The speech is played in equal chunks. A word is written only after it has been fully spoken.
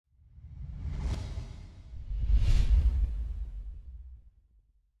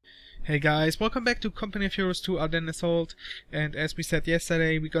Hey guys, welcome back to Company of Heroes 2 Ardennes Assault, and as we said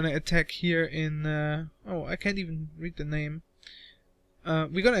yesterday, we're gonna attack here in, oh, I can't even read the name.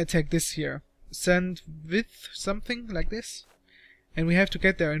 We're gonna attack this here. Send with something like this. And we have to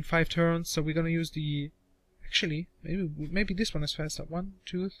get there in 5 turns, so we're gonna use the... Actually, maybe this one is faster. 1,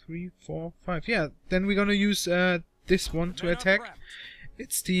 2, 3, 4, 5. Yeah, then we're gonna use this one to attack.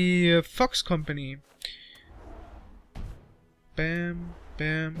 It's the Fox Company. Bam,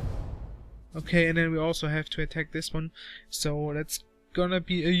 bam. Okay, and then we also have to attack this one. So that's gonna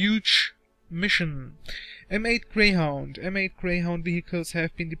be a huge mission. M8 Greyhound. M8 Greyhound vehicles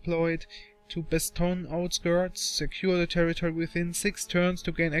have been deployed to Bastogne outskirts. Secure the territory within 6 turns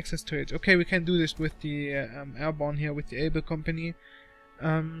to gain access to it. Okay, we can do this with the airborne here, with the Able Company.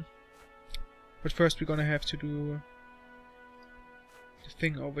 But first we're gonna have to do the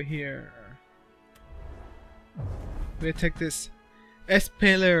thing over here. We attack this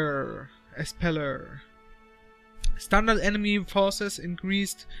Espeler. Standard enemy forces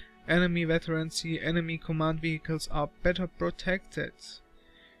increased. Enemy veterancy. Enemy command vehicles are better protected.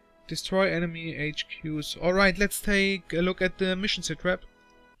 Destroy enemy HQs. Alright, let's take a look at the mission sit rep.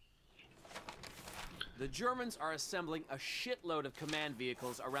 The Germans are assembling a shitload of command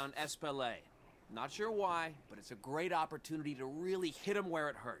vehicles around Espeler. Not sure why, but it's a great opportunity to really hit them where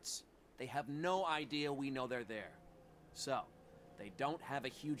it hurts. They have no idea we know they're there. So, they don't have a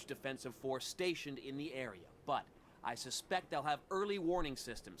huge defensive force stationed in the area, but I suspect they'll have early warning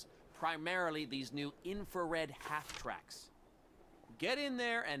systems, primarily these new infrared half-tracks. Get in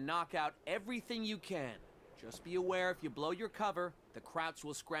there and knock out everything you can. Just be aware if you blow your cover, the Krauts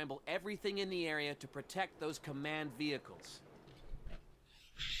will scramble everything in the area to protect those command vehicles.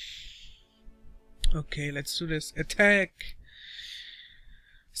 Okay, let's do this. Attack!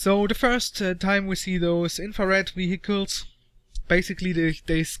 So the first time we see those infrared vehicles, basically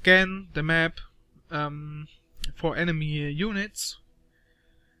they scan the map for enemy units,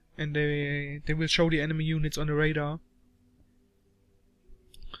 and they will show the enemy units on the radar.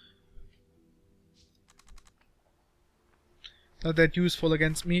 Not that useful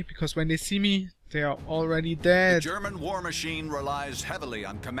against me, because when they see me, they are already dead. The German war machine relies heavily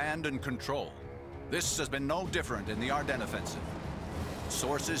on command and control. This has been no different in the Ardennes offensive.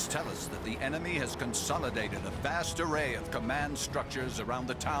 Sources tell us that the enemy has consolidated a vast array of command structures around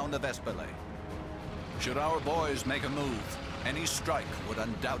the town of Espeler. Should our boys make a move, any strike would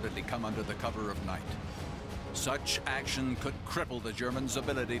undoubtedly come under the cover of night. Such action could cripple the Germans'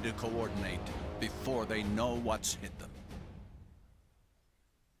 ability to coordinate before they know what's hit them.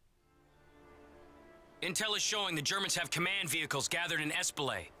 Intel is showing the Germans have command vehicles gathered in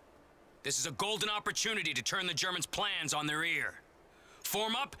Espeler. This is a golden opportunity to turn the Germans' plans on their ear.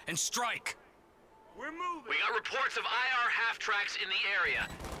 Form up and strike! We're moving! We got reports of IR half-tracks in the area.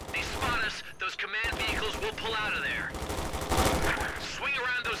 They spot us, those command vehicles will pull out of there. Swing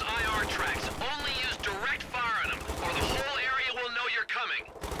around those IR tracks. Only use direct fire on them, or the whole area will know you're coming.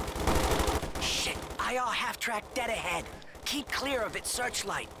 Shit! IR half-track dead ahead. Keep clear of its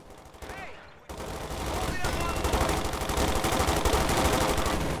searchlight.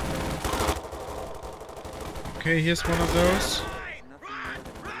 Okay, here's one of those.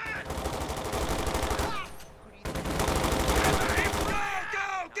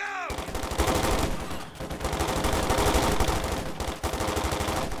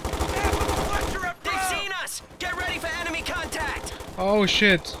 They've seen us! Get ready for enemy contact! Oh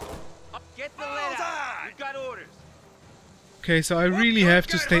shit. Get the lead out! We've got orders! Okay, so I really have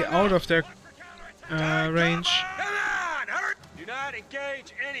to stay out of their range. Come on! Hurt! Do not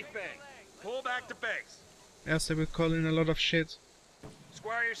engage anything. Pull back to base. Else they will call in a lot of shit.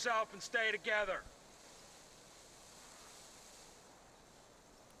 Square yourself and stay together.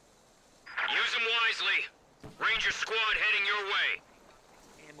 Use them wisely. Ranger squad heading your way.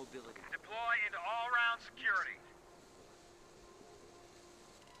 And mobility. Deploy into all-round security.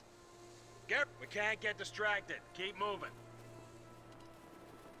 Yep, we can't get distracted. Keep moving.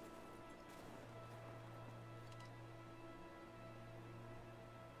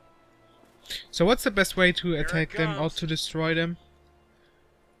 So what's the best way to attack them or to destroy them?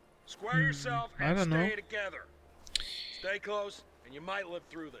 Square yourself I and don't know. stay together. Stay close, and you might live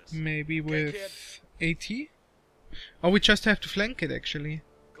through this. Maybe Okay, with AT? Or we just have to flank it actually.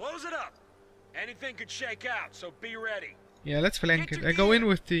 Close it up. Anything could shake out, so be ready. Yeah, let's flank Get it. your I go in gear.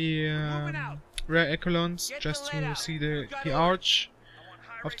 with the moving out. rare echelons Get just the lead to out. see the We've got arch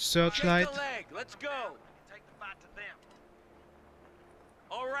orders. of the searchlight. Take the leg. Let's go. Take the fight to them.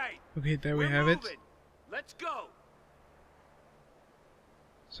 All right. Okay, there we We're have it. moving. Let's go.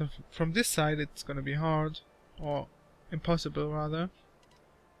 So from this side it's gonna be hard, or impossible rather.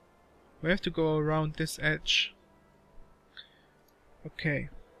 We have to go around this edge. Okay.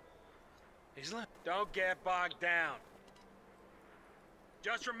 Don't get bogged down.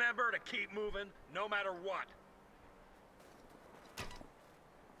 Just remember to keep moving, no matter what.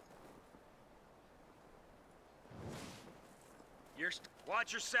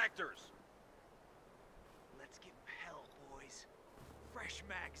 Watch your sectors. Let's get hell, boys. Fresh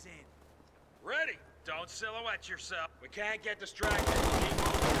mags in. Ready. Don't silhouette yourself. We can't get distracted. Keep moving.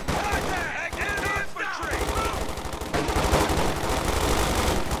 Contact! Infantry!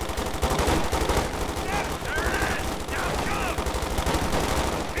 There it is! Now go!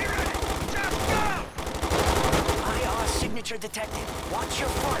 Be ready! Just go! IR signature detected. Watch your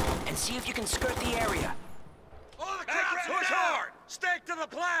front and see if you can skirt the area. All the cops push hard! Stick to the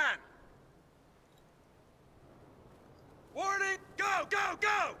plan! Warning! Go! Go!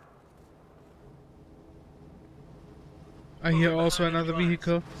 Go! I hear also another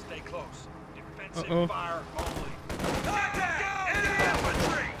vehicle. Stay close. Defensive Uh-oh. fire only. Contact! Enemy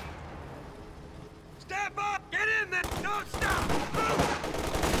infantry! Step up! Get in there! Don't stop!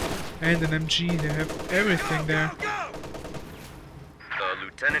 Move! And an MG, they have everything there. Go, go, go! The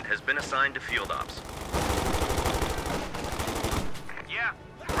lieutenant has been assigned to field ops. Yeah,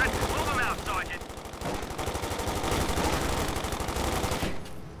 Red, move them out, Sergeant.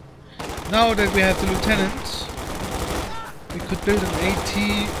 Now that we have the lieutenant, we could build an AT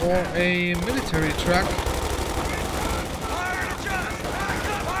or a military truck. Fire and adjust!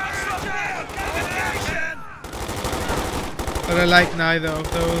 Fire and adjust! But I like neither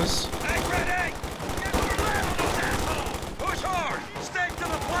of those. Hey, ready! Get more land on those assholes! Push hard! Stick to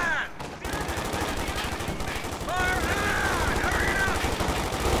the plan! Fire and hurry it up!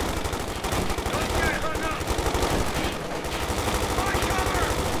 Don't get hung up! Find cover!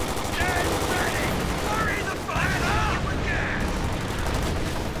 Stay ready! Hurry the fuck up!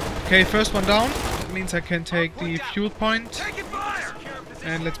 Okay, first one down. That means I can take the fuel point. Taking fire!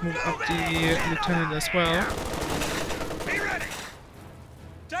 And let's move up the lieutenant as well. Be ready!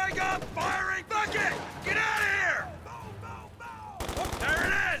 Take up firing bucket! Get out of here! Oh, there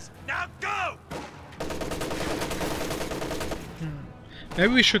it is! Now go!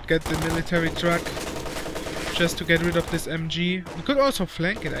 Maybe we should get the military truck just to get rid of this MG. We could also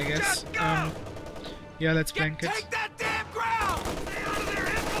flank it, I guess. Just go! Yeah, let's flank it. Take that damn ground! Stay out of there,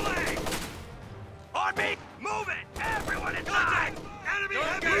 Espeler! On me! Move it! Everyone inside! Enemy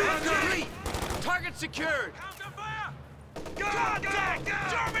heavy! Target secured. Contact!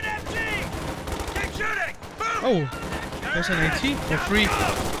 German MG! Keep shooting! Move! Oh, there's an AT for free.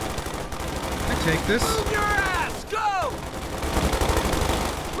 I take this. Move your ass! Go!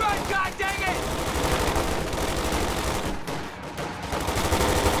 Run, god dang it!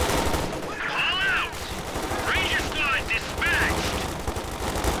 Haul out! Ranger squad dispatched!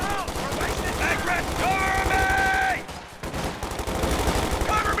 Hey, Red, cover me!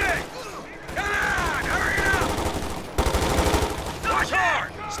 Cover me! Come on! Hurry it up! Push hard!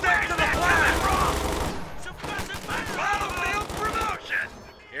 Stick to the plan! Battlefield promotion!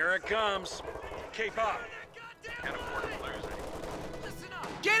 Here it comes. Keep up. Can't afford to lose it.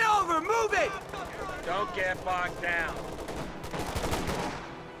 Get over! Move it! Don't get bogged down.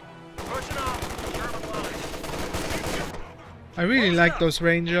 Pushing off. German line. I really like those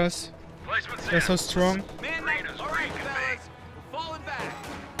Rangers. Placement's They're so strong. Man, all right, fellas. We're falling back.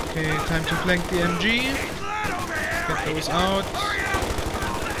 Okay, time to flank the MG. Get those out.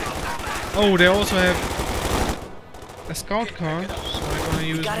 Oh, they also have a scout car, so I'm gonna We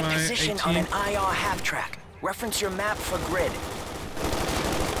use got a my position on an AT. IR half-track. Reference your map for grid.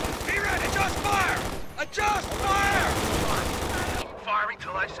 Be ready. Adjust fire. Adjust fire. firing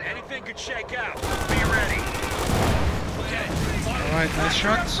till I say Anything could shake out. Be ready. Okay. Alright, nice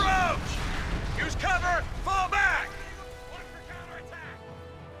shots. Approach. Use cover. Fall back.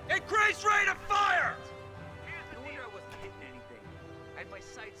 Increase rate of fire. No wonder I wasn't hitting anything. I had my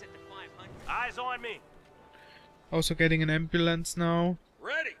sights set to 500. Eyes on me. Also getting an ambulance now.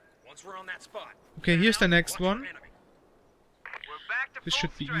 Ready. Once we're on that spot. Okay, here's the next Watch your one. enemy. we're back to This full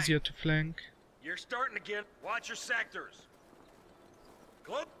should be strength. easier to flank. You're starting again. Watch your sectors.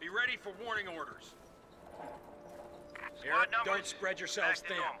 Club, be ready for warning orders. Squad numbers, Don't spread yourselves back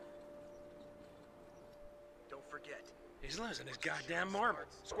to thin. normal. Don't forget, he's losing his goddamn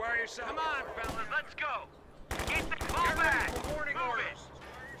marbles. Square yourself. Come on, fellas, let's go. Keep the call back. Warning Move orders.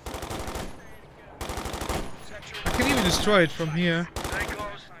 I can even destroy it from here. Stay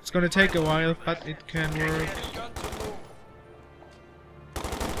close. It's gonna take a while, but it can work.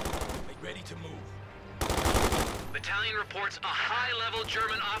 Ready to move. Battalion reports a high-level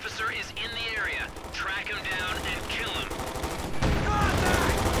German officer is in the area. Track him down and kill him.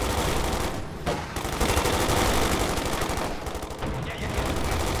 Contact!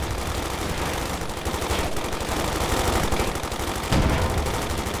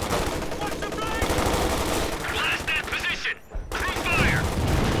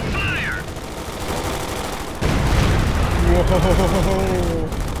 Oh.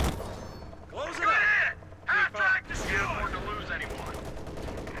 Close it up. Half-track destroyed. To lose anyone.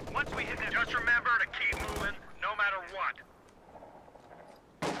 Once we hit that, just remember to keep moving, no matter what.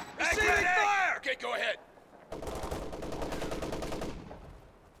 Receiving fire! Okay, go ahead.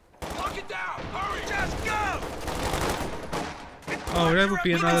 Lock it down! Hurry! Just go! Oh, that would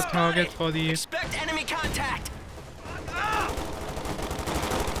be another target for the Expect enemy contact!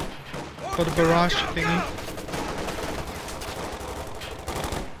 barrage thingy.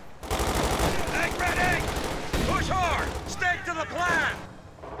 Egg ready! Push hard! Stick to the plan!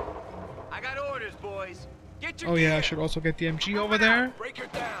 I got orders, boys. Get your Oh yeah, I gear. should also get the MG over there. Break her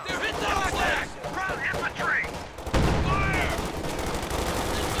down! They're hitting the flag! Front infantry! Fire!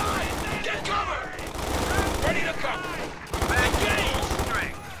 Inside! Get cover! Ready to come! Engage!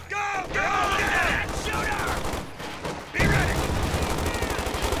 Strength. Go! Go! Get! Shoot her! Be ready!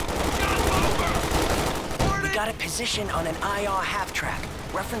 Jump over! We got a position on an IR half-track.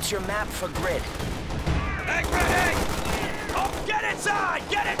 Reference your map for grid. Egg ready! Oh, get inside!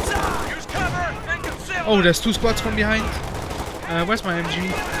 Get inside! Use cover and conceal! Oh, there's 2 squads from behind. Where's my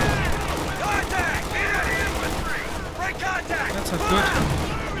MG? Contact! Infantry! Break contact! That's not good.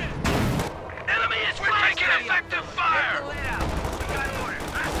 Enemy is taking effective fire!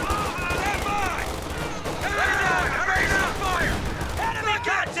 Stand by! Lay down! Hurry down! Fire! Enemy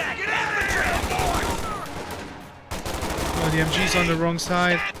contact! Get infantry! Oh, the MG's on the wrong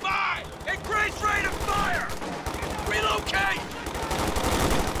side. Stand by! Increase rate of fire! Relocate!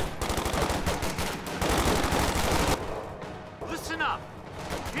 Listen up.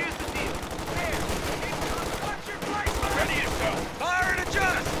 Here's the deal. Watch your place! Ready yourself! Fire and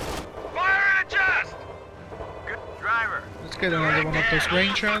adjust! Fire and adjust! Good driver. Let's get another one of those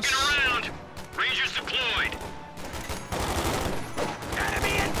rangers. Looking around. Rangers deployed.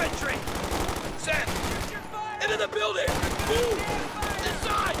 Enemy infantry! Send! Into the building! Move!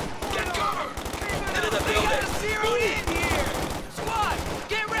 Inside! Get cover! Into the building! Zero in here! Squad!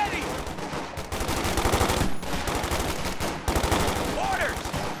 Get ready! Orders!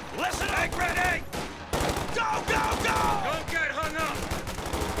 Listen! Egg ready! Go! Go! Go! Don't get hung up!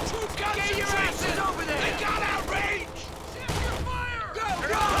 Get your asses over there! They got out range! Shift your fire! Go!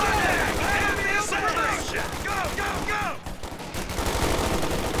 Go! Enemy separation! Go! Go! Go!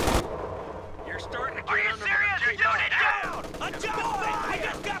 You're starting to get Are you under serious? my Unit down! I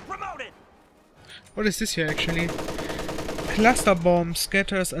just got promoted! What is this here actually? Cluster bomb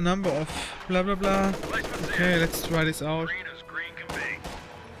scatters a number of blah blah blah. Okay, let's try this out. Green as green can be.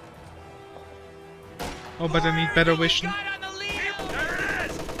 Oh, but I need better vision. There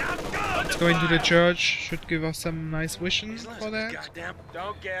it is! Now go! Let's go into the church. Should give us some nice vision for that. Goddamn!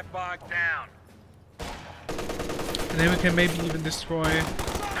 Don't get bogged down. And then we can maybe even destroy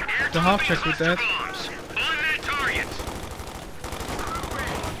the half-track with that. Bombs. On that target.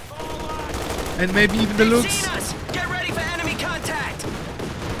 And maybe even the looks. Seen us! Get ready for enemy contact!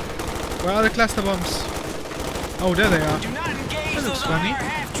 Where are the cluster bombs? Oh, there they are. Do not engage That looks those funny. IR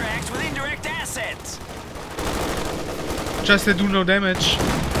half-tracks with indirect assets! Just they do no damage.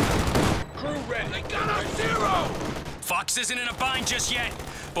 Crew ready! They got our zero! Fox isn't in a bind just yet,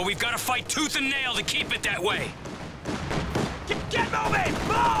 but we've got to fight tooth and nail to keep it that way. Get moving!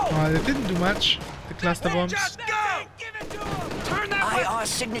 Move! Oh, they didn't do much. The cluster bombs. Just go! Give it to them! Turn that way! IR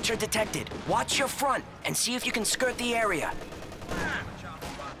signature detected. Watch your front and see if you can skirt the area.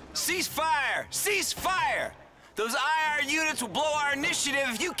 Cease fire! Cease fire! Those IR units will blow our initiative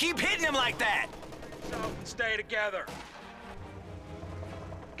if you keep hitting them like that! Stay together.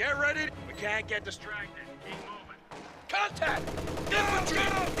 Get ready. We can't get distracted. Keep moving. Contact! Infantry!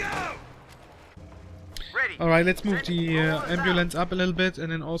 Go! Go! Ready. Alright, let's move the ambulance up a little bit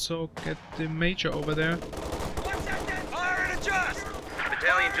and then also get the major over there. Fire and adjust!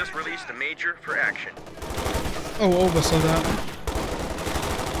 Battalion just released a major for action. Oh, oversaw that.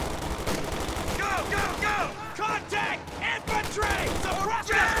 Go! Go! Go! Contact! Infantry! Suppress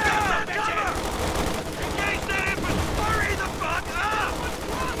them! Cover! Engage that infantry! Hurry the fuck up!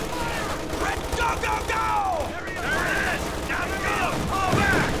 Red, go! Go! Go! There it is! Now go! Fall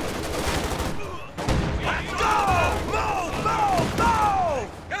back! Let's go! Move! Move! Move!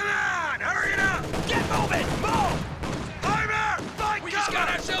 Come on! Hurry it up! Get moving! Move! Armor! Fight! We just got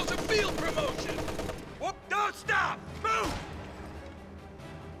ourselves a field promotion! Whoop! Don't stop! Move!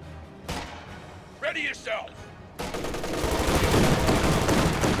 Ready yourself!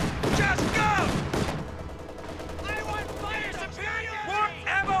 Just go! I want fire superior! Warp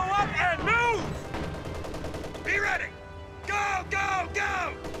ammo up and move! Be ready! Go, go,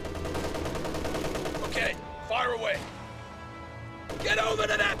 go! Okay, fire away. Get over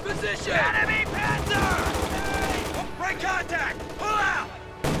to that position! Enemy Panther! Hey! Enemy contact! Pull out!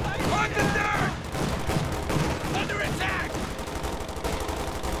 On the dirt! Under attack!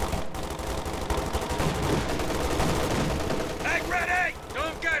 Egg ready!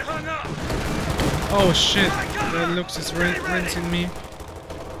 Don't get hung up! Oh shit, that looks is rinsing me.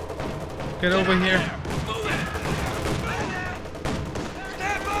 Get over here. Move it!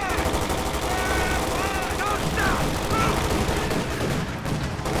 Stand by! Don't stop! Move!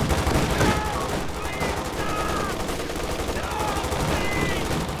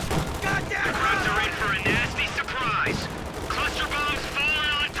 Goddamn! Grubs are in for a nasty surprise. Cluster bombs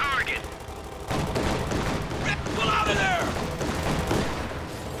falling on target. Pull out of there!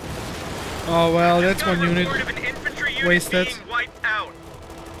 Oh well, that's one unit Report of an infantry unit wasted. being wiped out.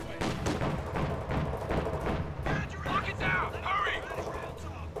 Lock it down! Hurry!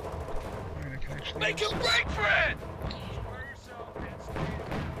 I can actually Make use him this. break for it!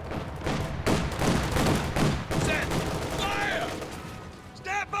 Set! Fire!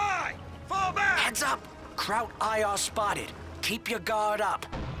 Stand by! Fall back! Heads up! Kraut IR spotted. Keep your guard up.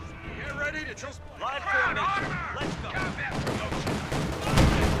 Get ready to trust. Line formation. Let's go.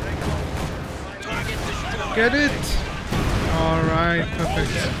 Target destroyed. Get it! Alright,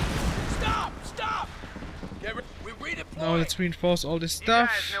 perfect. Stop! Stop! Get we redeploy. Now let's reinforce all this You guys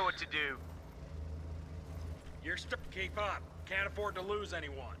stuff. know what to do. You're keep up. Can't afford to lose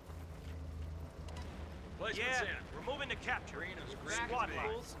anyone. Placements in. We're moving to capture. Squad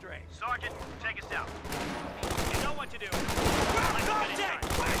full strength. Sergeant, take us out. You know what to do. Contact!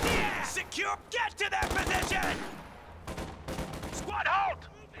 Secure! Get to that position! Squad halt!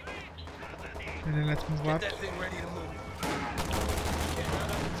 And then let's move up. That thing ready to move.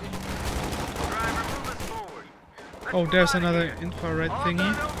 Driver, move us forward. Let's Oh, move there's out of another here. infrared All thingy.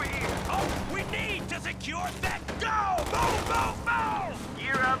 done over here. Oh, we need to secure that. Go! Move, move, move!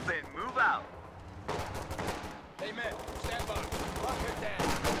 Gear up and move out. Hey, man, stand by. Lock her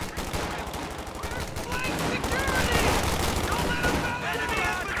down.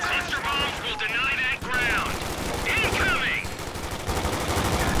 Cluster bombs will deny that ground. Incoming!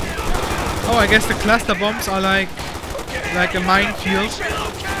 Oh, I guess the cluster bombs are like a minefield.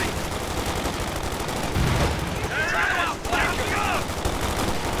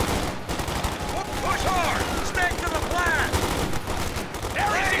 Push hard! Stick to the plan!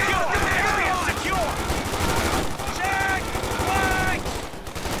 Area secure! Check! Flank!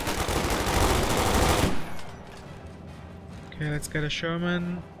 Okay, let's get a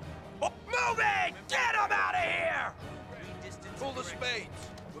Sherman. Move it! Get him out of here! Pull the spades.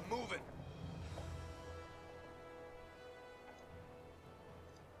 We're moving.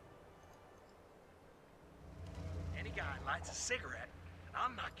 Any guy lights a cigarette, and I'll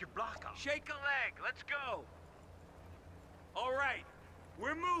knock your block off. Shake a leg. Let's go. All right,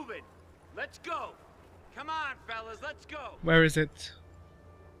 we're moving. Let's go. Come on, fellas, let's go. Where is it?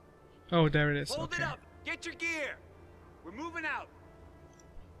 Oh, there it is. Hold Okay. it up. Get your gear. We're moving out.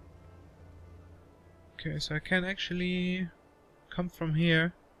 Okay, so I can actually come from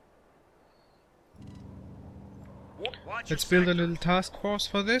here. Watch Let's your build a sector. little task force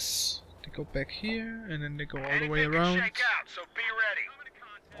for this. They go back here, and then they go all the way Anything can around. shake out, so be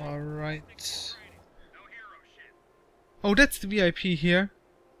ready. Alright. Oh, that's the VIP here.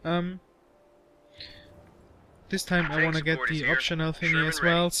 This time I want to get support is the here. optional thingy Sherman as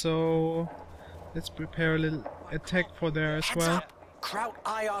well, so let's prepare a little attack for there as Heads well. up! Kraut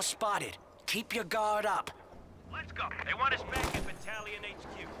IR spotted. Keep your guard up. Let's go. They want us back. Back at Battalion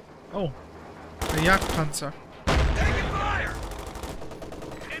HQ. Oh, a Jagdpanzer. Taking fire!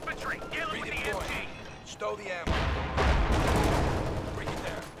 Infantry, dealing with the MG. Stow the ammo. Bring it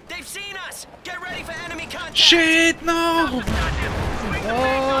there. They've seen us! Get ready for enemy contact! Shit, no!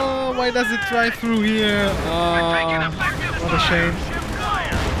 Oh, why does it drive through here? What a shame.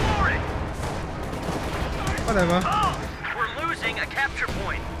 Whatever. We're losing a capture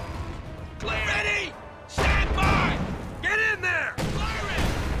point. Ready! Stand by! Get in there!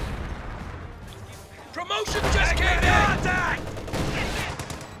 Promotion just came in! Contact!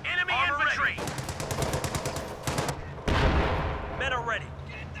 Enemy infantry. Men are ready.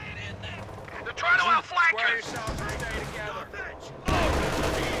 They're trying to outflank Square us. yourselves and stay together.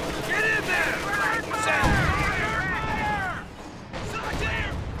 Get in there!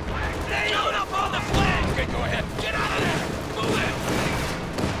 Stay up on the flank! Okay, go ahead. Get out of there! Move it!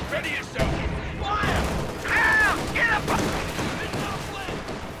 Ready yourself! Fire! Ow! Get up!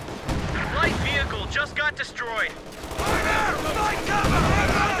 Light vehicle just got destroyed. Fire! Fight cover!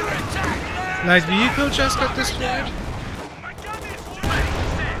 I'm under attack! Light vehicle just got destroyed. My gun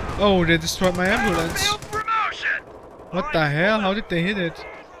is Oh, they destroyed my ambulance. Field promotion. What the hell? How did they hit it?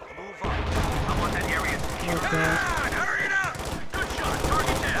 Move on. I want that area. Oh god.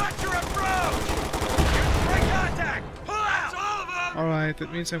 Right,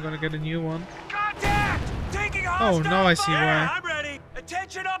 that means I'm gonna get a new one. Contact! Taking a Oh, hostile now I see fire! why. I'm ready.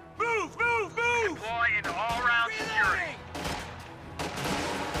 Attention up! Move! Move! Move! Deploy into all-round security.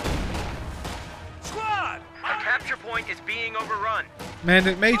 Squad! Our capture point is being overrun. Man,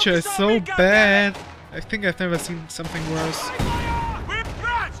 that major is so bad. I think I've never seen something worse. Fire! We're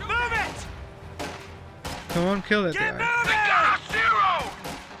run! Move it! Come on, kill that Get guy. moving!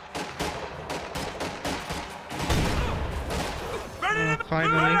 Ready to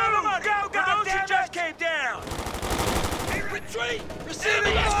Finally. move! Go! Go! Those who just came down! Retreat!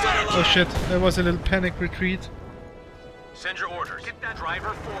 Receiving fire! Oh shit, that was a little panic retreat. Send your orders. Get that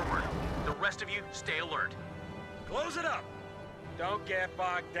driver forward. The rest of you, stay alert. Close it up! Don't get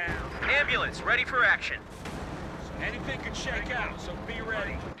bogged down. Ambulance, ready for action. Anything could shake out, so be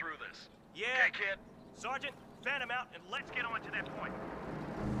ready. Through this. Yeah. Okay, kid. Sergeant, fan him out and let's get on to that point.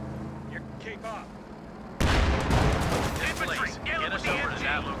 You keep up. Infantry, get us over to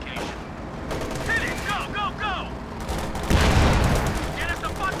that location. Hit it! Go! Go! Go! Get us the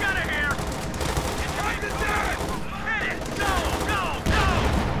fuck out of here! Hit it! Go! Go! Go!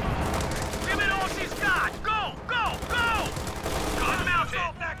 Give it all she's got! Go! Go! Go! Good mounted!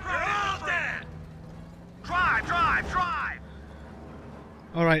 You're all dead! Drive! Drive! Drive!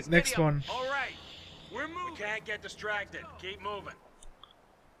 Alright, next one. All right, we're moving. We can't get distracted. Keep moving.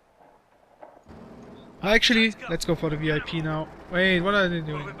 Actually, let's go for the VIP now. Wait, what are they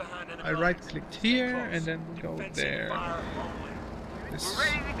doing? Moving behind enemy I lines. right-clicked here Stay and then close. go Defensive there. fire only. This. We're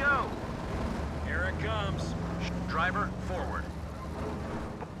ready to go. Here it comes. Driver, forward.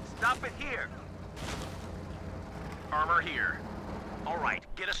 Stop it here. Armor here. All right,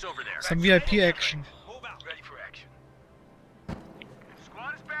 get us over there. Some VIP action. Move out. Ready for action.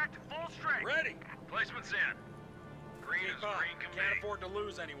 Squad is back to full strength. Ready. Placements in. Green is Keep up. green Can't committee. afford to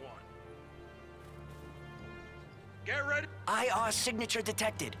lose anyone. Get ready. IR signature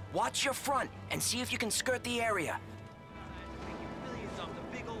detected. Watch your front and see if you can skirt the area.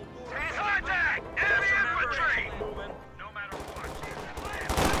 Contact! Enemy infantry! Keep moving. No matter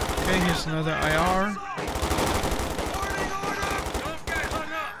what. Okay, here's another IR. Don't get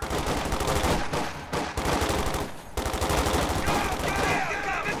hung up.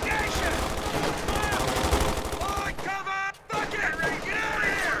 Communication! Line cover! Fuck it! Get out of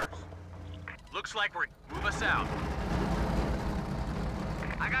here! Looks like we're... Move us out.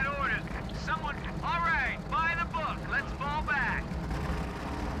 I got orders. Someone... All right, by the book. Let's fall back.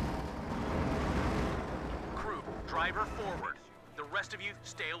 Crew, driver forward. The rest of you,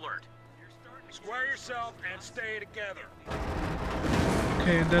 stay alert. Square yourself and stay together.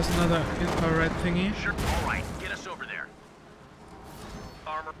 Okay, and there's another infrared thingy. Sure. All right, get us over there.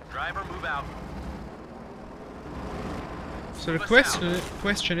 Armor, driver, move out. So the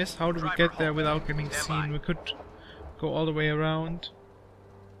question is, how do we get there without getting seen? We could go all the way around,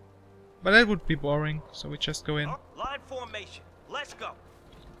 but that would be boring. So we just go in Line formation. Let's go.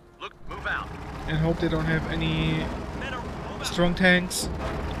 Look, move out. and hope they don't have any Men are move out. strong tanks.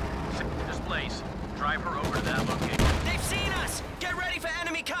 Displace. Drive her over to that location. They've seen us! Get ready for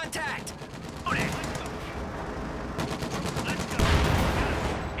enemy contact!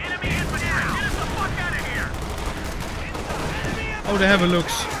 Enemy infantry! Get us the fuck out of here! Oh, they have a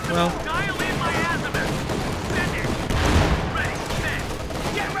looks. Well, Dial in my azimuth! Send it! Ready, set!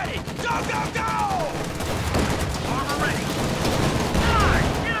 Get ready! Go, go, go! Armor ready! Die!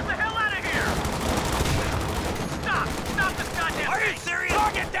 Get us the hell out of here! Stop! Stop this goddamn Are you thing! serious?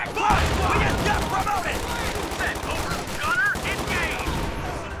 Target that block! We just got promoted! Set over! Gunner, engage!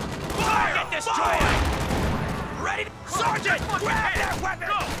 Fire! Get destroyed! Ready? Sergeant! Fucking Grab hit. that weapon!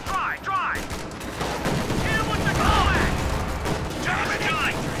 Go! Drive! Drive! Hit him with the combat!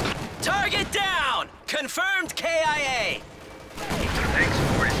 Target down! Confirmed KIA! Tank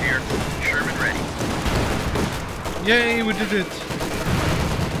support is here. Sherman ready. yay, we did it.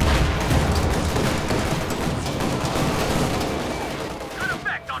 Good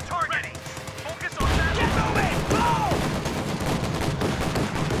effect on target! Focus on that! Get moving! Go!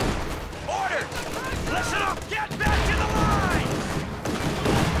 Order! Listen up! Get back to the line!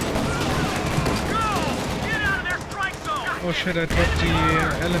 Go! Get out of their strike zone! Oh shit, I dropped the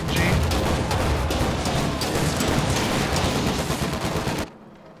LMG.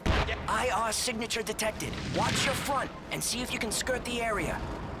 IR signature detected. Watch your front and see if you can skirt the area.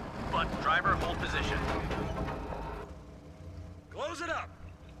 But driver, hold position. Close it up!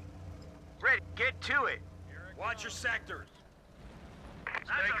 Ready, get to it! Watch your sectors. That's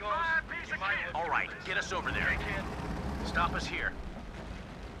a fine piece of kit! All right, get us over there. Stop us here.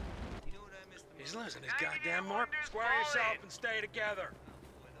 He's losing his goddamn mark. Square yourself and stay together.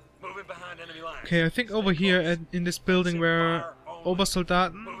 Moving behind enemy lines. Okay, I think over here in this building where Fire only.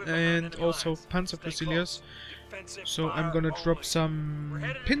 Obersoldaten and also Panzerfusiliers. So I'm gonna drop some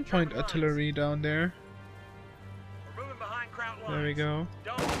pinpoint artillery down there. There we go.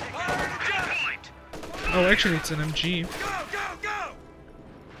 Oh, actually it's an MG.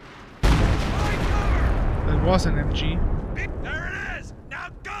 That was an MG.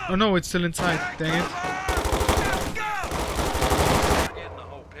 Oh no, it's still inside. Dang it.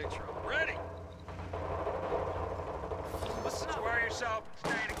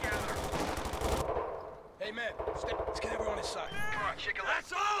 Hey man, let's get everyone inside. Come on, chicken.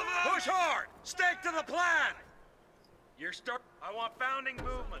 That's all of us! Push hard! Stick to the plan! You're I want bounding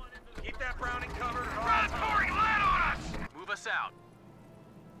movement. Keep that Browning covered at all times. Pouring lead on us! Move us out.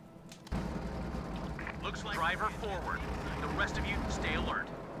 Looks like driver forward. The rest of you stay alert.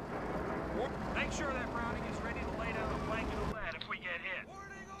 Make sure that Browning is ready to lay down a blanket of lead if we get hit.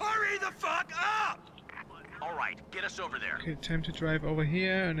 Hurry the fuck up! All right, get us over there. Okay, time to drive over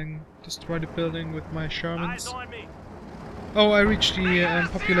here and then destroy the building with my Shermans. Eyes on me. Oh, I reached the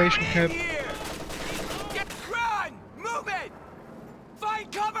population cap. Run! Move it!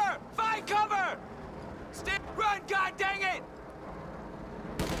 Find cover! Find cover! Run, god dang it!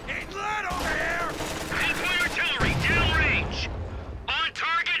 Need lead over here! Pinpoint artillery, downrange! On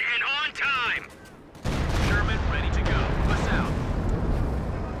target and on time! Sherman ready to go. Us out.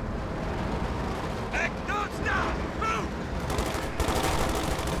 Hey, don't stop! Move!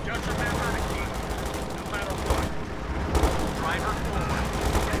 Just remember to keep, no matter what. Driver forward.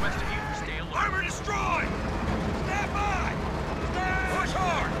 The rest of you stay alert. Armor destroyed! Stand by! Push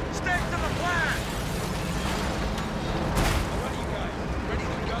hard! Stick to the plan! What are you guys? Ready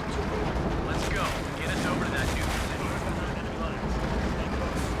to gun to move? Let's go. Get us over to that new position.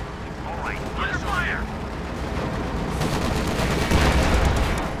 All right, under fire!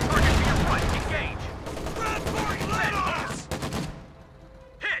 Target to your right. Engage. Run, pouring lead on us!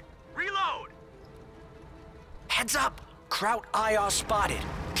 Hit. Reload. Heads up! Kraut IR spotted.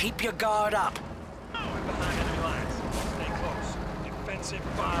 Keep your guard up. We're behind enemy lines. Stay close. Defensive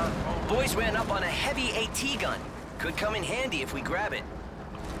fire only. Boys ran up on a heavy AT gun. Could come in handy if we grab it.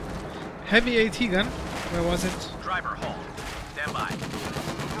 Heavy AT gun? Where was it? Driver, hold. Stand by.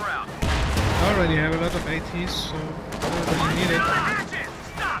 Move her out. I already have a lot of ATs, so I don't really need it. Hatches!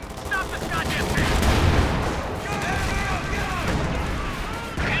 Stop! Stop this goddamn thing!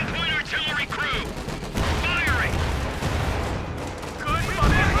 Pinpoint artillery crew! Firing! Good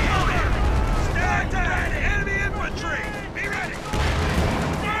fucking fire! Stand down! Enemy infantry! Be ready!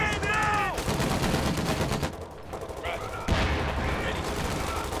 Stand down! Right. Ready.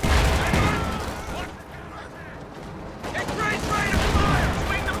 Increase rate of fire!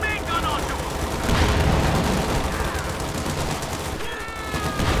 Swing the main gun onto him!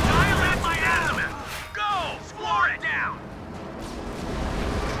 Dial in my azimuth! Go! Floor it down!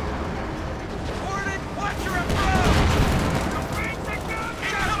 Warning! Watch your approach!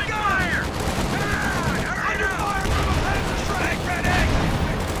 Incoming fire! Under fire from a panzer strike! Ready!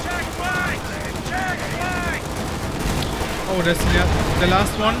 Check flank! Check flank! Oh, that's the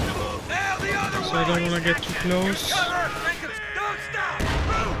last one, Now the other so way! I don't want to get too close. Cover! Don't stop!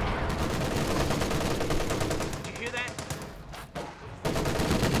 Move! You hear that?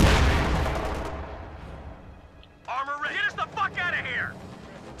 Armor ready! Get us the fuck out of here!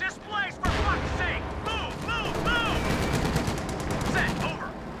 Displace for fuck's sake! Move! Move! Move! Set! Over!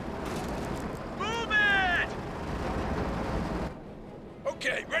 Move it!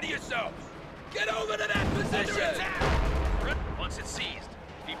 Okay, ready yourselves! Get over to that position! Once it's seized,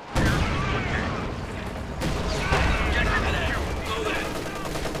 be prepared for contact. Objective there! Move it!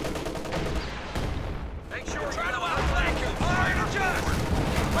 Make sure try to outflank him! Fire and adjust!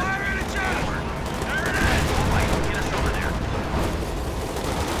 Fire and adjust! There it is! All right, get us over there.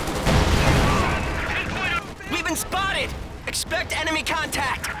 Pinpoint We've been spotted! Expect enemy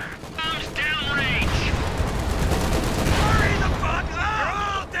contact! bombs downrange! Hurry the fuck up! You're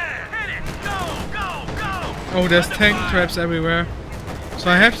all dead! Hit it! Go! Go! Go! Oh, there's tank traps everywhere. So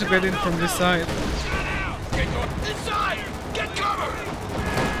I have to get in from this side. Get going! Inside! Get cover!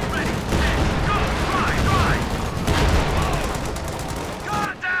 Ready! Set! Go! Fly! Fly!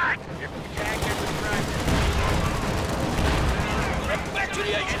 Contact! If we can't get distracted. Back to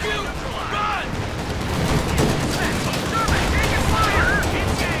the HQ! Run! Set! Sherman, taking fire!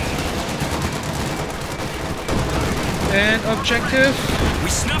 Engage! And objective. We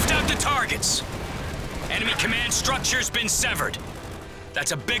snuffed out the targets. Enemy command structure's been severed.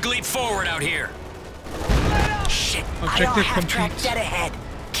 That's a big leap forward out here. Shit! Objective IR half-track complete. dead ahead.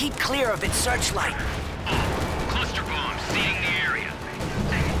 Keep clear of its searchlight. Cluster bombs seeding the area.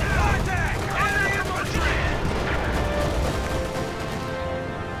 Contact! Enemy infantry!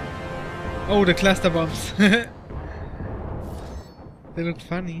 Oh, the cluster bombs. They look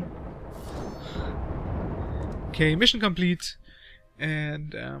funny. Okay, mission complete.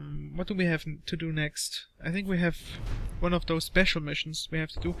 And what do we have to do next? I think we have one of those special missions we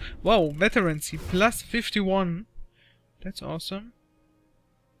have to do. Wow, veterancy plus 51. That's awesome.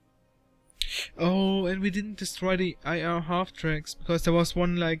 Oh, and we didn't destroy the IR half-tracks because there was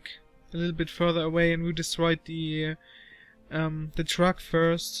one like a little bit further away, and we destroyed the truck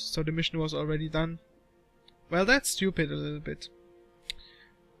first, so the mission was already done. Well, that's stupid a little bit.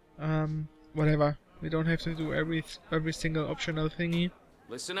 Whatever. We don't have to do every single optional thingy.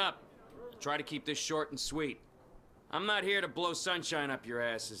 Listen up. Try to keep this short and sweet. I'm not here to blow sunshine up your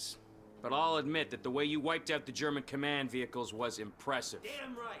asses, but I'll admit that the way you wiped out the German command vehicles was impressive.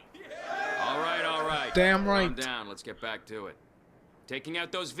 Damn right. All right. Damn right. Calm down. Let's get back to it. Taking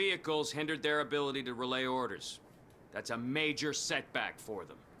out those vehicles hindered their ability to relay orders. That's a major setback for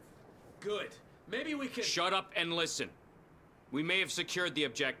them. Good. Maybe we can... Shut up and listen. We may have secured the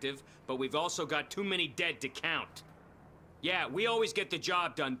objective, but we've also got too many dead to count. Yeah, we always get the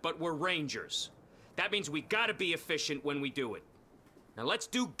job done, but we're Rangers. That means we gotta be efficient when we do it. Now let's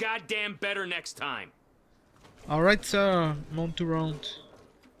do goddamn better next time. Alright, sir. Mount to round.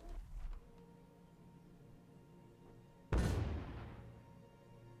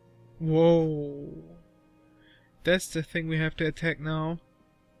 Whoa. That's the thing we have to attack now.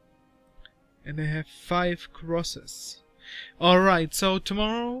 And they have 5 crosses. Alright, so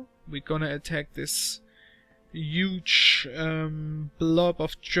tomorrow we're gonna attack this huge blob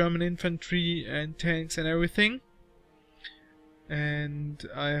of German infantry and tanks and everything. And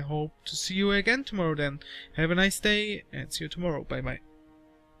I hope to see you again tomorrow then. Have a nice day and see you tomorrow. Bye bye.